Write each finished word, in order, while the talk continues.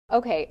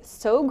Okay,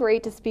 so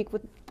great to speak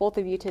with both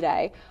of you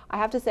today. I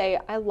have to say,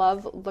 I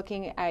love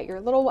looking at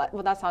your little one.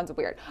 Well, that sounds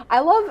weird. I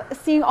love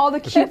seeing all the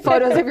cute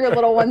photos of your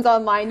little ones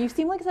online. You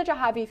seem like such a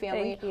happy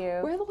family. Thank you.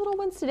 Where are the little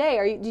ones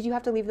today? Did you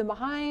have to leave them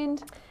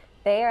behind?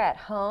 They are at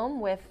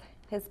home with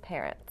his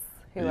parents,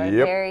 who are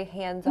Yep. very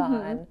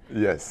hands-on.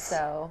 Yes.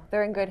 So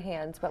they're in good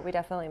hands, but we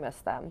definitely miss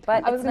them.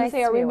 But I was going nice to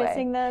say, are to be we away.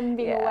 missing them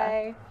being Yeah.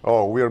 away?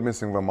 Oh, we are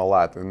missing them a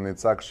lot, and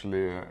it's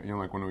actually,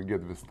 like when we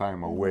get this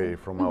time away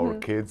from our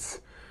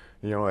kids,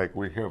 like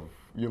we have,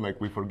 like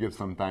we forget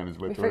sometimes.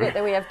 We forget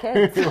that we have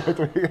kids. But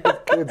we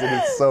have kids, and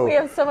it's so. We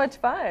have so much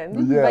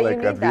fun. Yeah, but like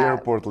you need at the that.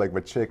 airport, like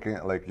the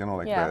check-in, like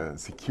Yeah. the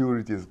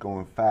security is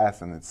going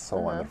fast, and it's so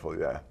wonderful.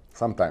 Yeah,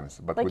 sometimes,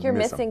 but Like we you're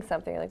miss missing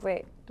something. Like,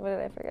 wait, what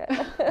did I forget?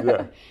 them.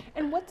 Yeah.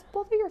 And what's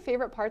both of your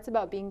favorite parts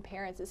about being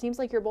parents? It seems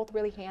like you're both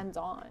really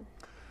hands-on.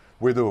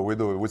 We do.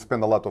 We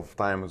spend a lot of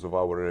time with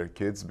our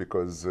kids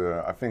because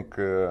I think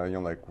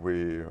like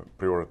we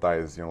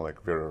prioritize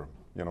like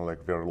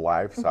their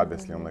lives.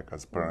 Obviously, like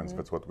as parents,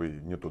 that's what we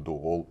need to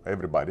do.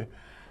 Everybody,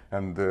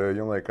 and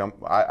like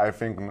I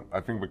think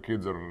the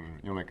kids are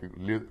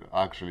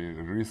actually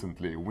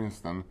recently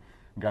Winston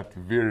got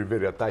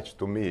very attached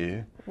to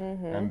me,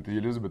 and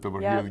Elizabeth over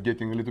here is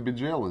getting a little bit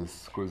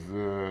jealous because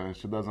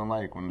she doesn't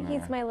like when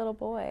He's my little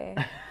boy.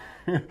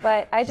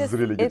 But I just,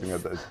 really getting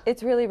attached.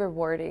 it's really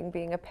rewarding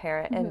being a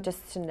parent and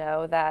just to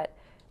know that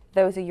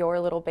those are your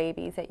little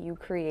babies that you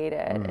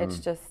created. It's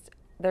just,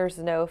 there's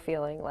no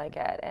feeling like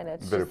it. And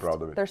it's Very just,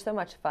 proud of it. There's so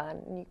much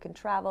fun. And you can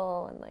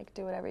travel and like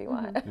do whatever you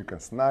want. You can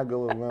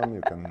snuggle with them.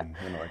 You can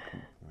like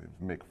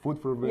make food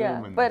for them.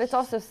 Yeah, and but it's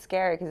also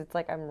scary because it's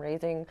like I'm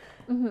raising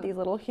these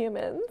little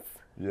humans.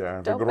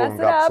 yeah, Don't they're mess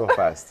growing it up so up.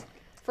 fast.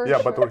 For Yeah,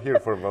 sure. but we're here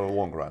for the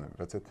long run.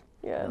 That's it.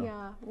 Yeah.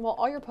 Yeah. Well,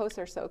 all your posts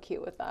are so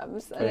cute with them.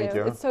 So, Thank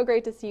you. It's so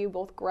great to see you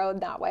both grow in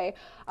that way.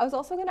 I was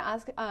also going to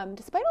ask,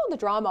 despite all the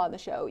drama on the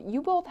show,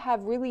 you both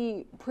have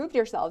really proved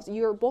yourselves.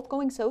 You're both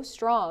going so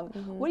strong.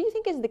 What do you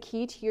think is the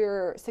key to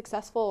your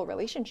successful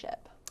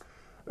relationship?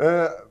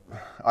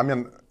 I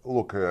mean,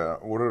 look,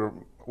 we're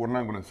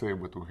not going to say,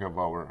 but we have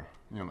our,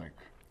 like.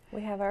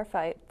 We have our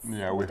fights.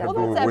 Yeah, we have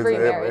Well, to that's every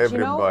marriage, you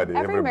know?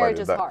 everybody. Every marriage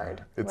is that-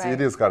 hard. It Right.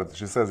 is hard.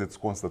 She says it's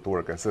constant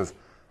work.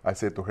 I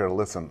say to her,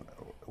 listen,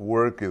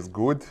 work is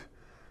good,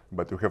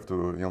 but you have to,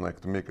 like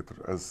to make it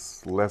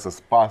as less as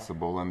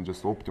possible and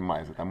just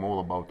optimize it. I'm all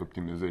about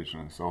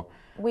optimization. So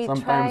We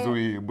sometimes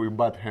try- we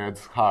butt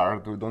heads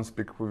hard. We don't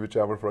speak with each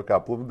other for a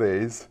couple of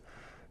days,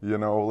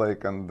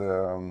 and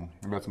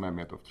that's my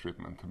method of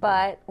treatment.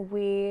 But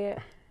we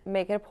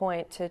make it a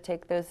point to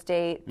take those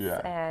dates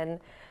Yeah. and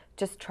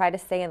just try to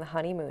stay in the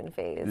honeymoon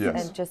phase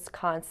Yes. and just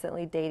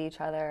constantly date each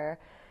other.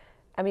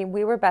 I mean,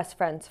 we were best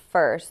friends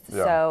first,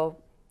 Yeah. so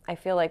I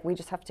feel like we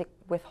just have to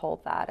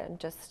withhold that and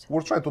just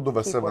We're trying to do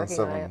the Keep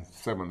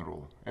 7-7-7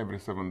 rule. Every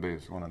 7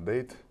 days on a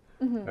date.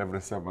 Every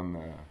 7,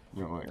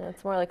 like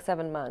it's more like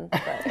 7 months,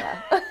 but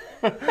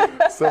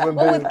yeah. 7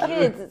 Well, days. with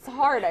kids, it's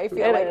hard, I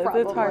feel It like, is,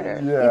 probably. it's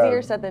harder. Yeah.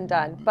 Easier said than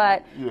done,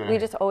 but Yeah. we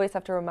just always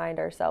have to remind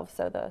ourselves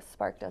so the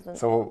spark doesn't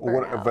So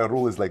burn out. the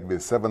rule is like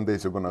this: 7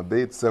 days you're gonna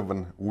date,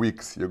 7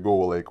 weeks you go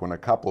like on a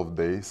couple of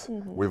days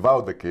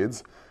without the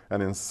kids,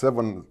 and in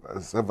seven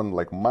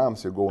like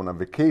months you go on a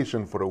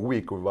vacation for a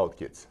week without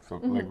kids. So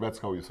like that's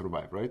how you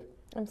survive, right?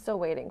 I'm still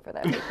waiting for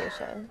that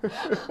vacation.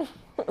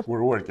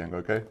 We're working,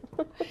 okay?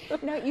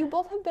 Now, you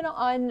both have been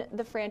on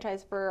the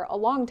franchise for a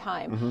long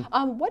time.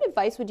 What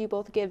advice would you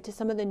both give to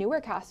some of the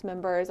newer cast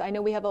members? I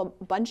know we have a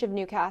bunch of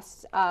new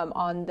casts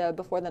on the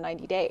Before the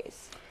 90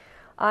 Days.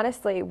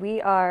 Honestly,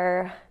 we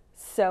are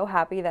so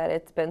happy that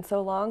it's been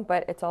so long,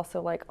 but it's also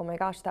like, oh my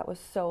gosh, that was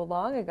so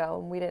long ago,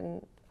 and we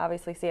didn't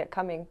obviously see it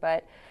coming.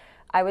 But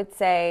I would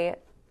say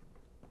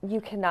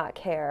you cannot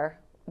care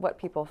what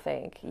people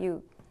think.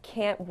 You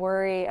can't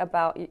worry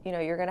about,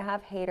 you're going to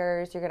have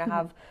haters, you're going to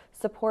have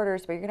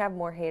supporters, but you're going to have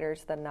more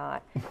haters than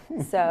not.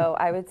 So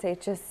I would say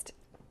just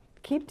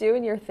keep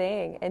doing your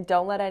thing and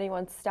don't let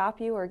anyone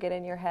stop you or get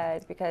in your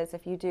head, because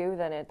if you do,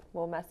 then it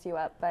will mess you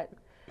up. But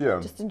Yeah.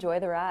 just enjoy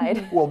the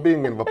ride. Well,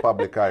 being in the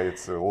public eye,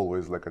 it's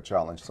always like a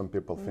challenge. Some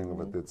people think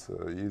that it's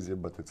easy,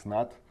 but it's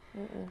not.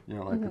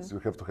 You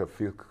have to have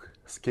thick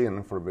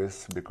skin for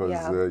this because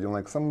Yeah.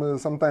 like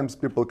sometimes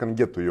people can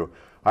get to you.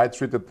 I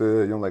treated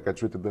I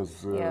treated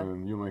as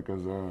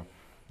as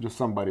just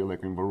somebody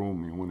like in the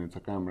room when it's a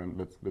camera, and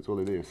that's all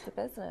it is. It's a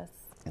business.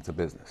 It's a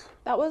business.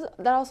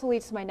 That also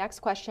leads to my next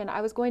question.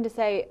 I was going to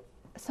say,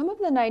 some of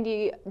the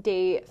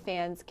 90-day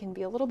fans can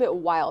be a little bit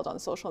wild on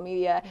social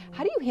media.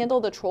 How do you handle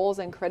the trolls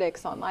and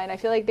critics online? I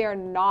feel like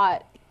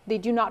they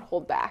do not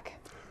hold back.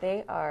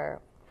 They are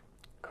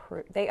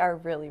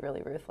really,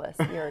 really ruthless.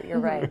 You're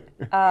right.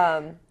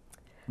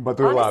 But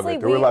we love Honestly,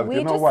 it. We love it.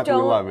 You know what? We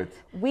love it.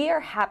 We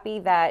are happy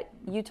that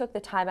you took the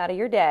time out of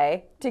your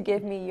day to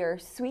give me your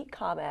sweet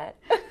comment.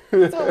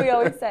 That's what we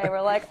always say.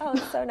 We're like, oh,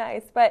 it's so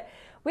nice. But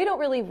we don't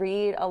really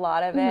read a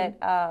lot of it.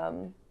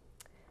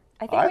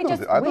 I think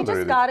we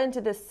just got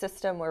into this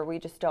system where we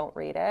just don't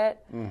read it,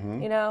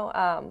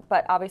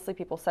 But obviously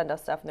people send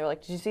us stuff and they're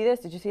like, did you see this?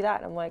 Did you see that?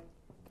 And I'm like,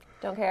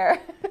 don't care.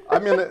 I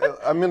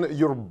mean,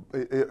 you're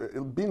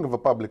being of a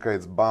public eye,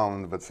 it's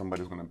bound that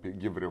somebody's going to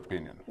give their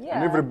opinion, Yeah.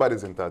 and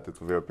everybody's entitled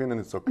to their opinion.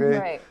 It's okay.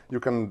 Right. You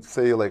can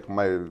say like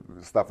my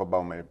stuff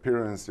about my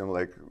appearance. You know,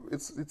 like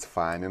it's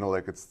fine. You know,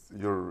 like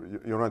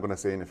you're not going to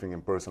say anything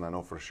in person. I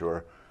know for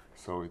sure.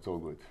 So it's all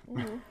good.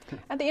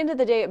 At the end of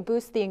the day, it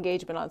boosts the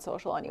engagement on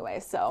social anyway,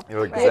 so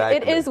Exactly.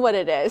 it is what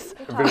it is.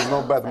 There's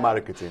no bad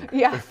marketing.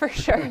 Yeah, for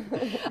sure.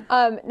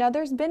 Now,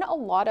 there's been a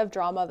lot of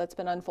drama that's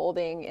been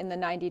unfolding in the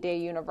 90-day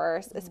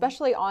universe,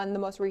 especially on the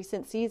most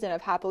recent season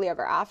of Happily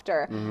Ever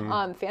After.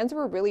 Fans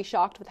were really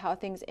shocked with how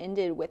things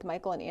ended with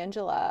Michael and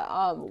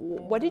Angela.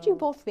 What did you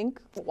both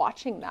think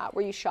watching that?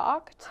 Were you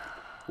shocked?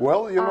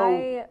 Well, you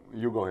know,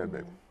 you go ahead,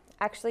 babe.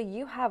 Actually,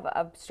 you have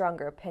a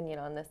stronger opinion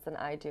on this than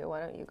I do.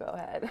 Why don't you go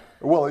ahead?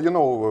 Well, you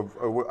know,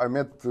 I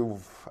met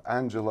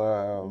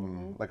Angela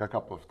like a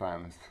couple of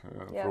times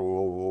through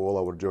all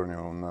our journey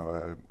on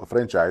a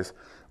franchise,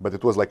 but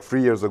it was like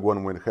 3 years ago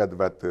when we had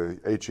that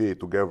HEA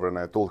together, and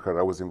I told her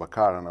I was in the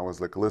car, and I was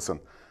like,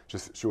 listen,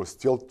 she was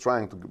still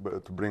trying to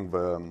bring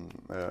the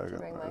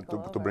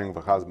to bring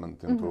the husband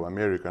into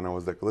America, and I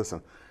was like,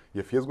 listen,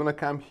 if he's gonna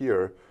come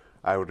here,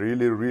 I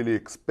really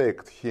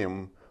expect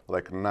him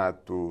like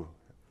not to.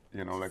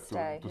 You know, like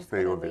to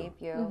stay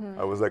with you.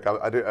 I was like,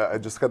 I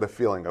just had a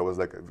feeling. I was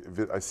like,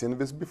 I've seen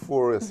this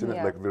before. I've seen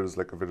it like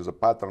there's a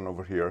pattern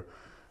over here,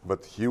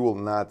 but he will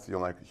not, you know,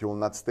 like he will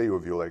not stay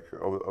with you. Like,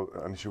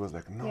 and she was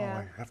like, no,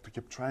 I have to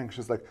keep trying.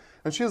 She's like,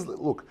 and she's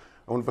look,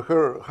 on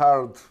her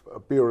hard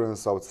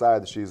appearance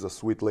outside, she's a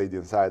sweet lady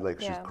inside.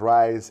 Like she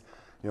cries,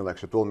 you know, like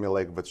she told me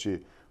like, but she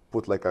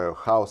put like a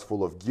house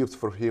full of gifts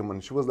for him,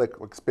 and she was like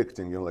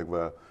expecting, you know, like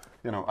the.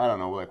 You know, I don't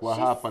know, like what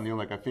happened. You know,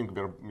 like I think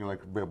they're, you know, like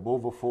we're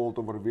both at fault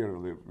over there.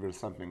 There's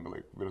something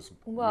like there's.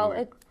 Well, you know,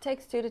 like, it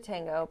takes two to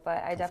tango,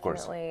 but I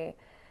definitely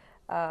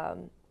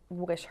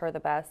wish her the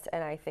best,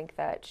 and I think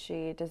that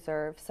she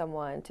deserves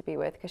someone to be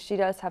with because she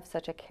does have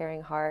such a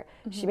caring heart.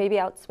 She may be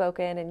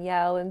outspoken and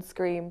yell and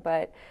scream,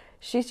 but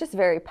she's just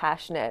very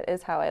passionate,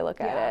 is how I look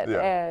at it.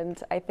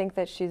 And I think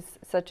that she's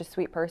such a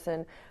sweet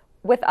person,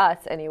 with us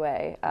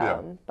anyway.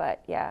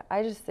 But yeah,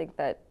 I just think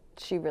that.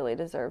 She really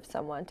deserves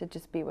someone to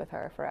just be with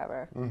her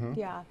forever.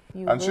 Yeah.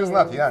 And she's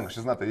not young.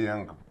 She's not a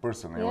young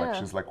person. You know, like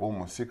she's like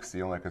almost 60.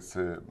 You know, like it's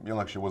you know,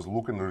 like she was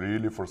looking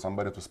really for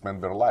somebody to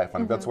spend their life,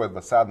 and that's why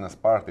the sadness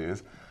part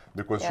is,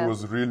 because she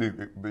was really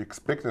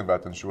expecting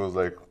that, and she was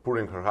like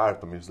pouring her heart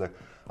to me. She's like,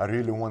 I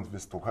really want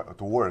this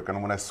to work.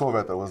 And when I saw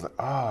that, I was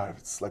like,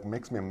 it's like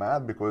makes me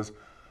mad because.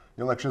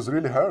 You know, like she's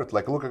really hurt.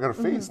 Like look at her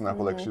face now.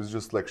 Like she's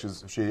just like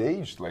she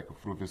aged like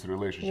through this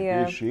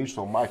relationship. She aged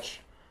so much.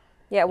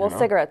 Yeah, well,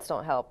 cigarettes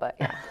don't help, but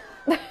yeah.